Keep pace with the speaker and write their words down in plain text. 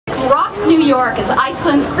New York is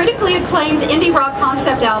Iceland's critically acclaimed indie rock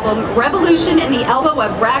concept album, Revolution in the Elbow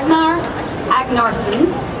of Ragnar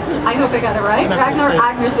Agnarsson. I hope I got it right. Ragnar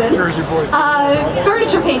Agnarsson.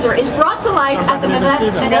 Furniture painter is brought to life at the Minetta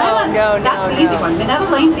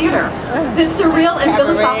Lane Theater. This surreal and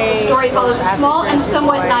philosophical story follows a small and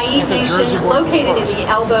somewhat naive nation located in the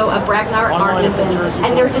elbow of Ragnar Agnarsson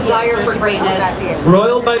and their desire for greatness.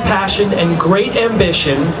 Roiled by passion and great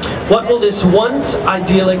ambition, what will this once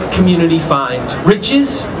idyllic community find?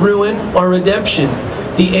 Riches, ruin, or redemption?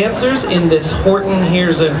 The answers in this Horton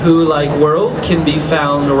Hears a Who-like world can be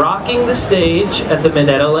found rocking the stage at the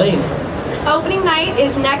Minetta Lane. Opening night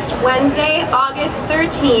is next Wednesday, August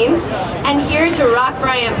 13th, and here to rock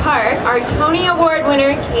Bryant Park are Tony Award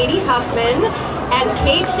winner Katie Huffman and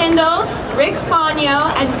Kate Schindel, Rick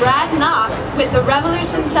Fogno, and Brad Knox with the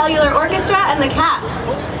Revolution Cellular Orchestra and the Cats.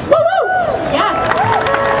 Woo-woo! Yes!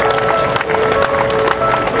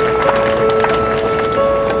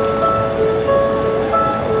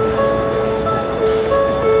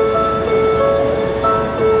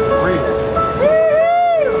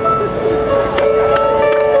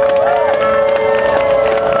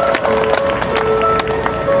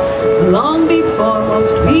 Long before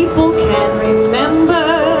most people can remember,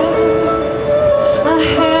 a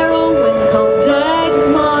heroine called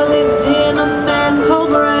Dagmar lived in a man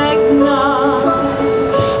called Ragnar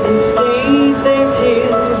and stayed there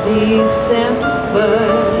till December.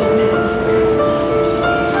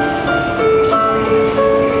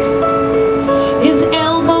 His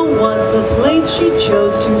elbow was the place she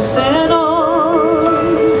chose to settle.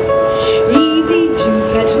 Easy to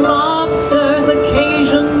catch lobsters,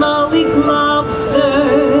 occasionally lobsters,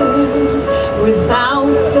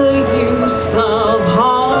 without the use of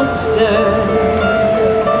hogsters.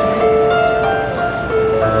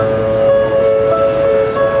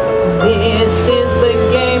 This is the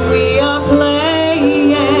game we are playing.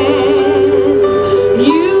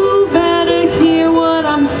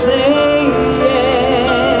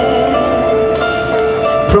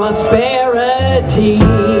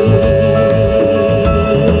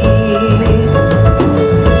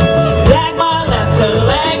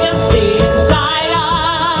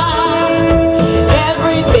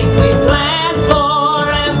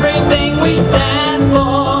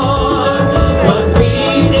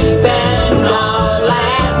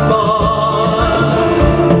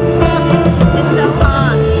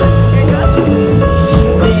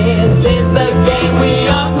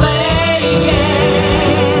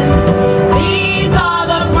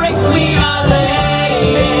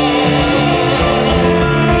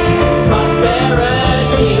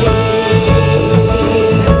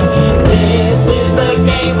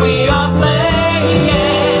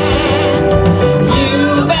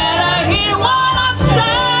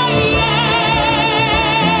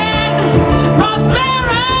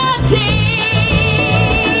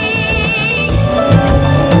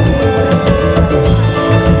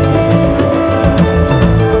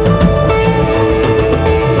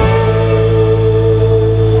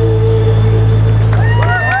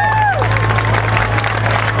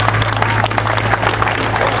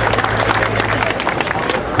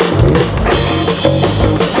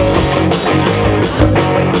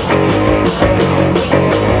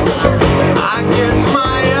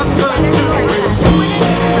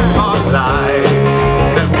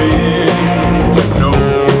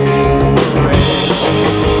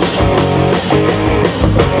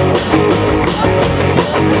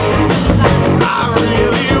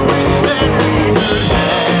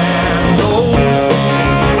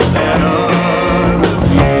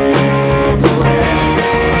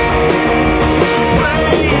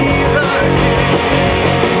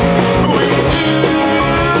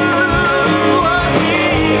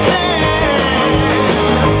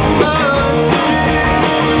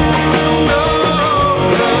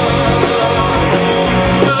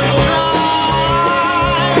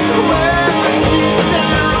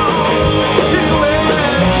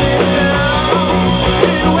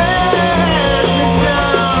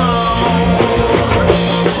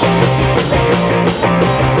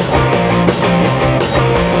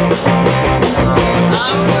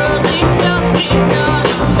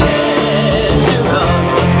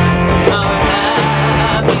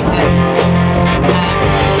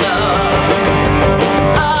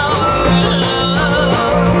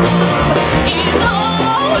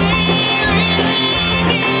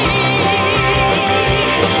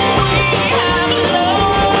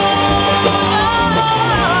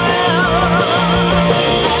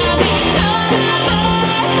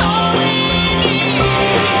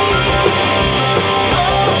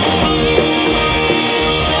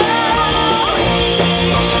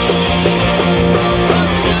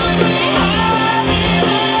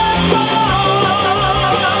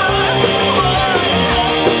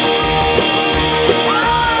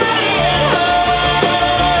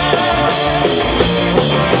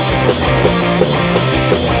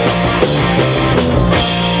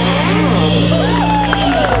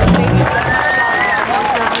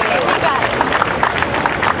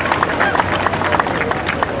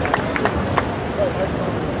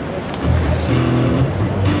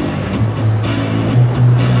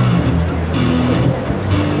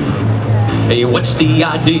 Hey, what's the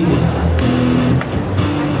idea?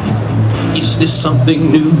 Is this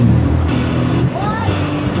something new?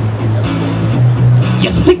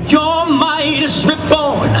 You think your might is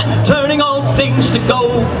reborn, turning all things to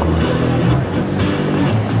gold.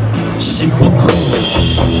 Simple cruel.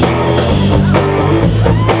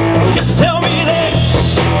 Just tell me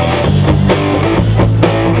this.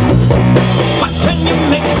 What can you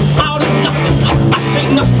make out of nothing? I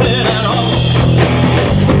say nothing at all.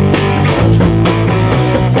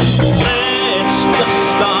 Let's just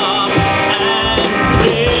stop and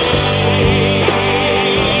think.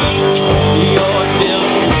 Your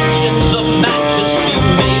delusions of majesty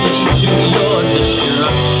may lead to your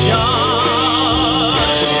destruction.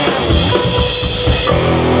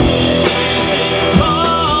 Is it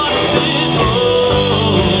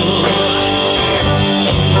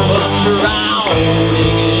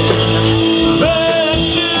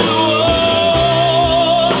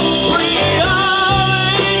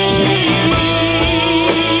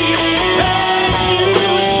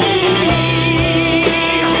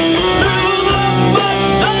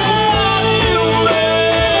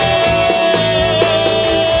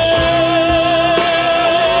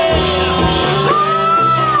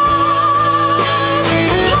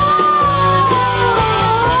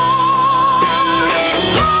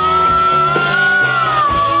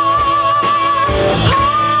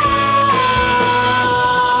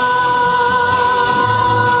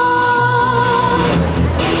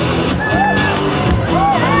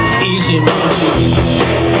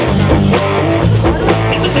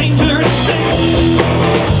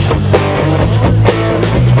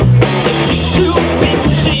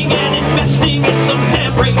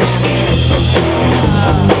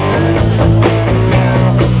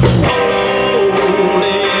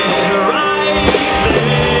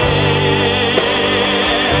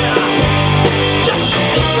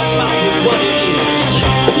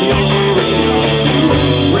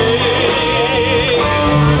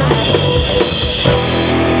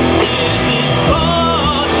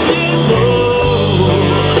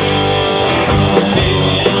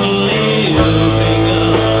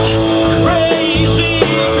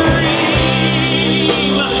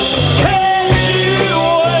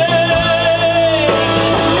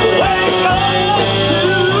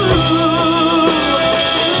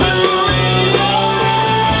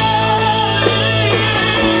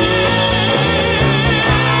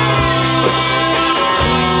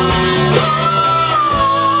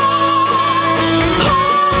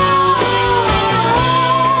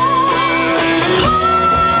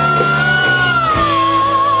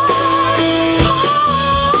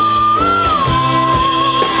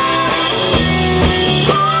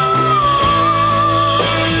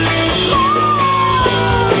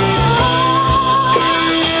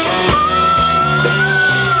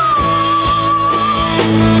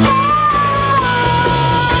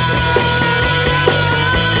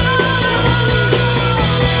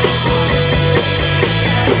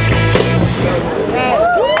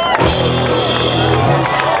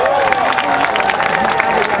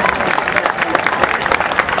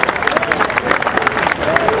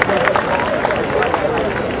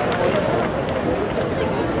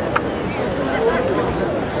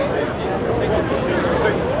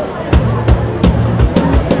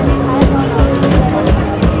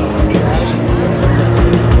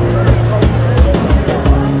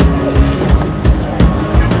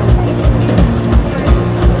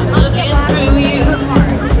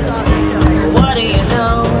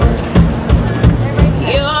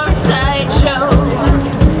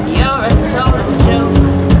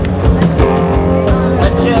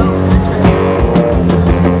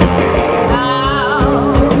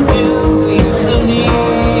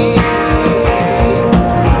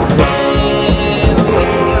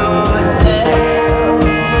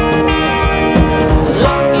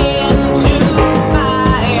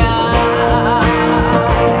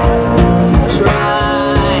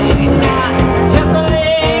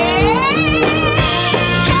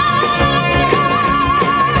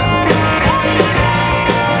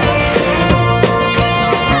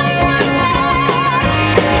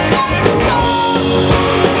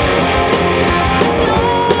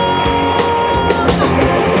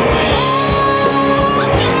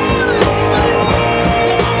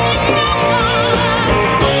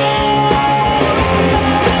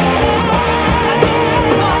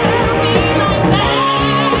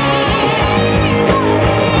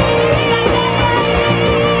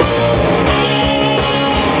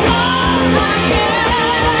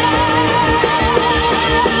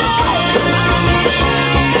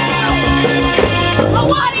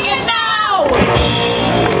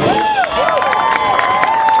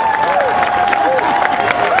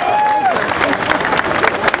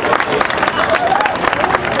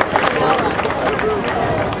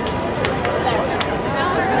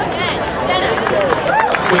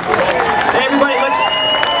Hey, everybody,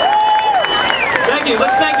 thank you.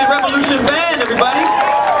 Let's thank the Revolution Band, everybody.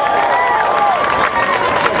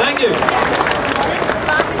 Thank you.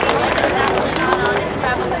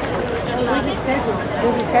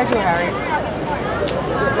 There's a schedule, Harry.